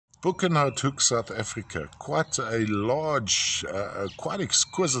Boekenhout Hoek, South Africa. Quite a large, quite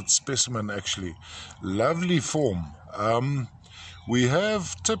exquisite specimen actually. Lovely form. We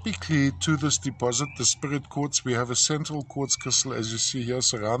have typically to this deposit the spirit quartz. We have a central quartz crystal, as you see here,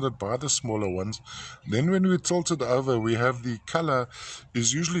 surrounded by the smaller ones. Then when we tilt it over, we have the color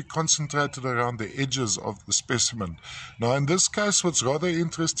is usually concentrated around the edges of the specimen. Now in this case, what's rather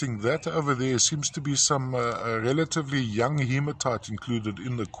interesting, that over there seems to be some relatively young hematite included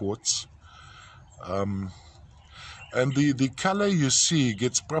in the quartz. And the color you see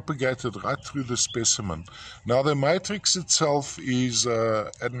gets propagated right through the specimen. Now the matrix itself is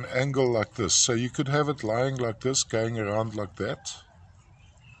at an angle like this. So you could have it lying like this, going around like that.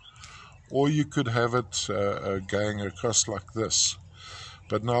 Or you could have it going across like this.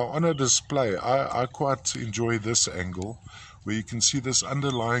 But now on a display, I quite enjoy this angle, where you can see this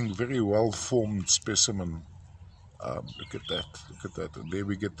underlying very well formed specimen. Look at that, and there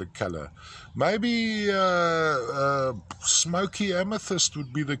we get the color. Maybe smoky amethyst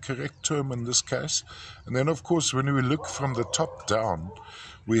would be the correct term in this case. And then of course when we look from the top down,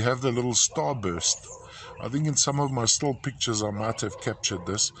 we have the little starburst. I think in some of my still pictures I might have captured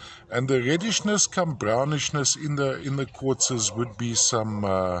this. And the reddishness come brownishness in the quartzes would be some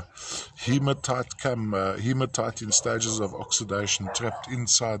hematite in stages of oxidation trapped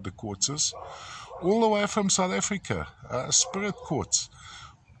inside the quartzes. All the way from South Africa, spirit quartz.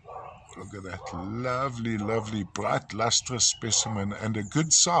 Look at that, lovely, lovely, bright, lustrous specimen, and a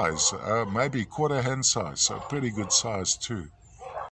good size, maybe quarter hand size, so pretty good size too.